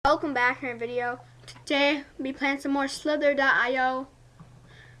welcome back to our video. Today we'll be playing some more Slither.io,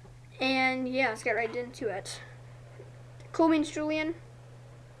 and yeah, let's get right into it. Cool beans, Julian.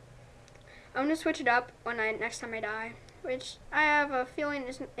 I'm gonna switch it up next time I die, which I have a feeling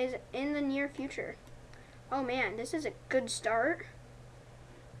is in the near future. Oh man, this is a good start.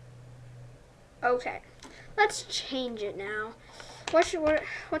 Okay, let's change it now. What's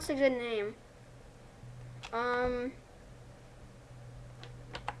a good name?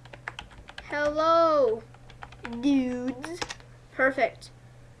 Hello, dudes. Perfect.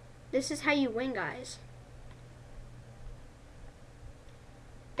 This is how you win, guys.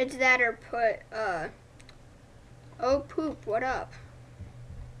 It's that or put, oh poop, what up?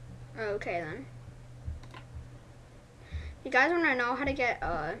 Okay then. You guys want to know how to get,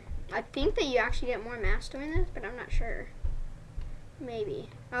 I think that you actually get more mass doing this, but I'm not sure. Maybe.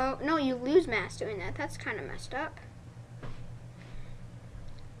 Oh, no, you lose mass doing that. That's kind of messed up.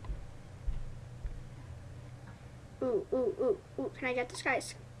 Ooh, ooh, ooh, ooh. Can I get this,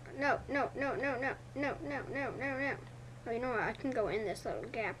 guys? No, no, no, no, no, no, no, no, no, no. Oh, you know what? I can go in this little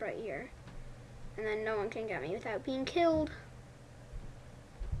gap right here. And then no one can get me without being killed.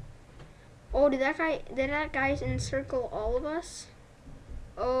 Oh, did that guy encircle all of us?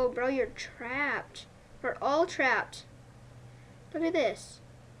 Oh, bro, you're trapped. We're all trapped. Look at this.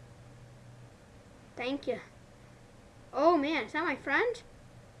 Thank you. Oh, man, is that my friend?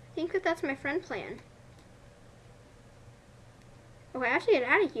 I think that's my friend plan. Okay, I have to get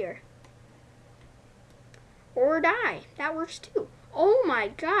out of here. Or die. That works too. Oh my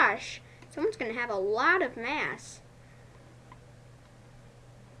gosh. Someone's going to have a lot of mass.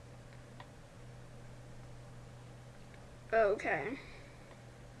 Okay.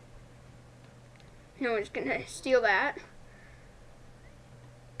 No one's going to steal that.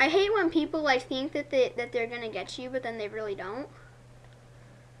 I hate when people like think that they're going to get you, but then they really don't.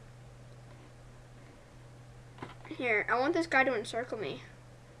 Here, I want this guy to encircle me.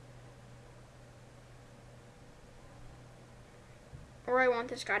 Or I want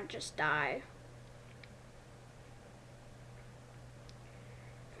this guy to just die.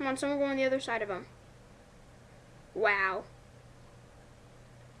 Come on, someone go on the other side of him. Wow.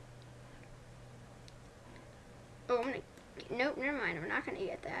 Oh, I'm gonna... Nope, never mind. I'm not gonna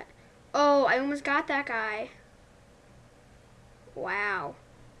get that. Oh, I almost got that guy. Wow.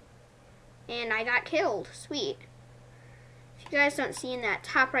 And I got killed. Sweet. If you guys don't see in that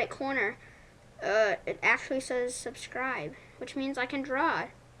top right corner, it actually says subscribe, which means I can draw.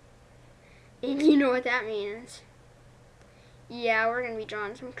 And you know what that means. Yeah, we're gonna be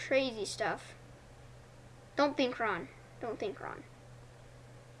drawing some crazy stuff. Don't think, Ron. Don't think, Ron.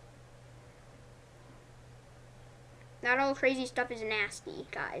 Not all crazy stuff is nasty,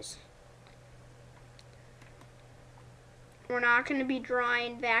 guys. We're not gonna be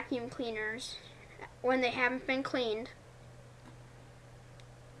drawing vacuum cleaners when they haven't been cleaned.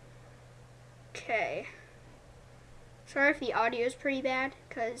 Okay. Sorry if the audio is pretty bad,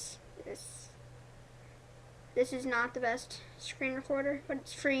 because this is not the best screen recorder, but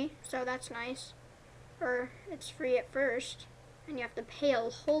it's free, so that's nice. Or it's free at first, and you have to pay a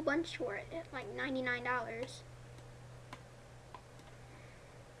whole bunch for it at like $99.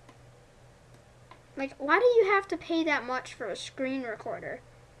 Like, why do you have to pay that much for a screen recorder?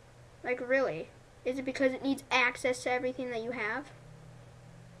 Like, really? Is it because it needs access to everything that you have?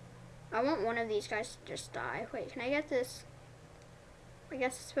 I want one of these guys to just die. Wait, can I get this? I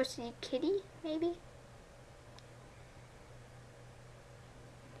guess it's supposed to be Kitty, maybe?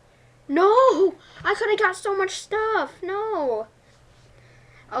 No! I could have got so much stuff. No!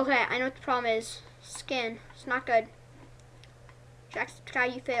 Okay, I know what the problem is. Skin. It's not good.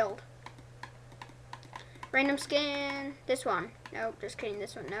 Jacksepticeye, you failed. Random skin. This one. Nope, just kidding.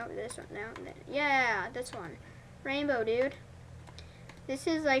 This one. No, this one. No. Yeah, this one. Rainbow, dude. This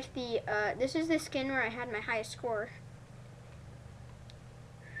is like the, this is the skin where I had my highest score.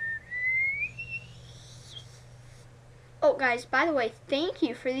 Oh, guys, by the way, thank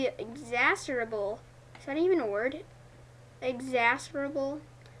you for the exacerbable, is that even a word? Exacerbable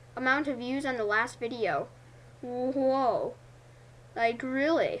amount of views on the last video. Whoa. Like,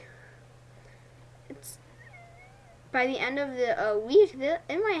 really? It's, by the end of the week, it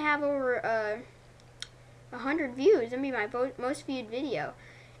might have over, 100 views. That'd be my most viewed video.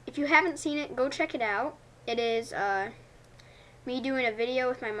 If you haven't seen it, go check it out. It is me doing a video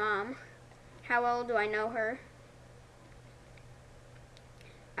with my mom. How well do I know her?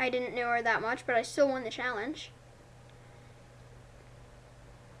 I didn't know her that much, but I still won the challenge.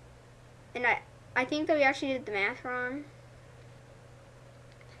 And I think that we actually did the math wrong.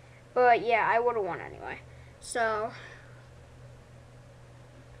 But yeah, I would have won anyway. So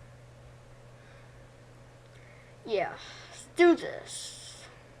Yeah, let's do this.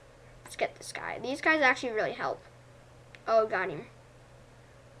 Let's get this guy. These guys actually really help. Oh, got him.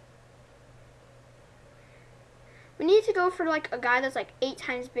 We need to go for like a guy that's like 8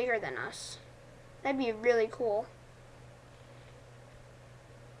 times bigger than us. That'd be really cool.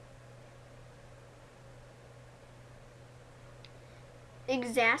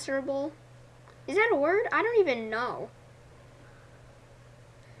 Exacerbable. Is that a word? I don't even know.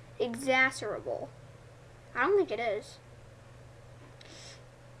 Exacerbable. I don't think it is.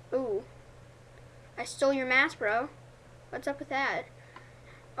 Ooh. I stole your mask, bro. What's up with that?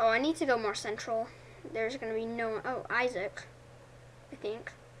 Oh, I need to go more central. There's gonna be no one. Oh, Isaac. I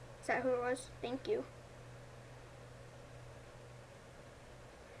think. Is that who it was? Thank you.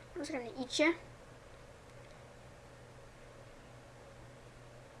 I was gonna eat you.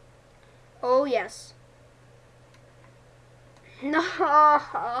 Oh, yes. No.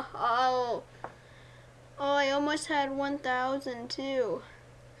 Oh, I almost had 1,000 too.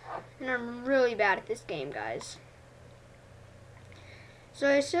 And I'm really bad at this game, guys. So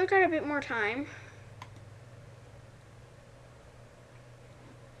I still got a bit more time.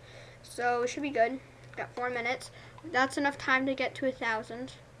 So it should be good. Got 4 minutes. That's enough time to get to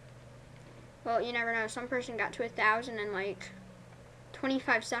 1,000. Well, you never know. Some person got to 1,000 in like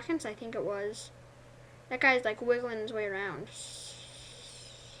 25 seconds, I think it was. That guy's like wiggling his way around.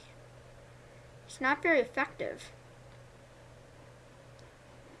 It's not very effective.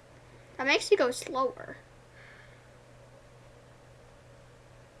 That makes you go slower.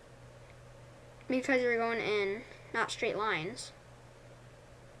 Because you're going in not straight lines.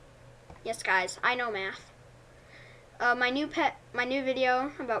 Yes, guys, I know math. My new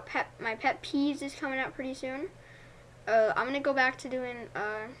video about my pet peeves is coming out pretty soon. I'm gonna go back to doing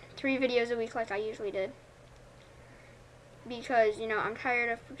 3 videos a week like I usually did. Because, you know, I'm tired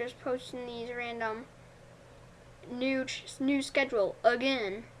of just posting these random new schedule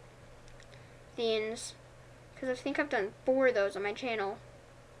again things. Because I think I've done 4 of those on my channel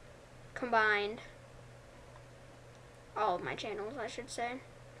combined. All of my channels, I should say.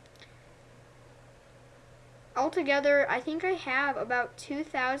 Altogether, I think I have about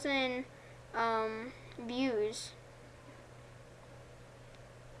 2,000 views.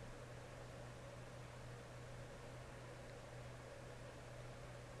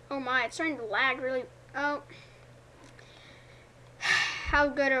 Oh my, it's starting to lag really. Oh. How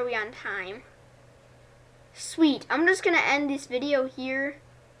good are we on time? Sweet. I'm just going to end this video here.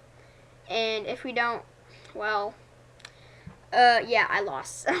 And if we don't, well, yeah, I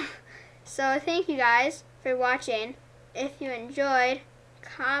lost. So thank you guys for watching. If you enjoyed,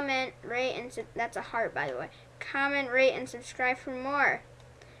 comment, rate, and that's a heart, by the way. Comment, rate, and subscribe for more.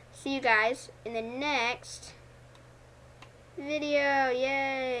 See you guys in the next video.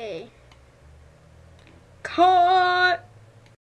 Yay. Cut.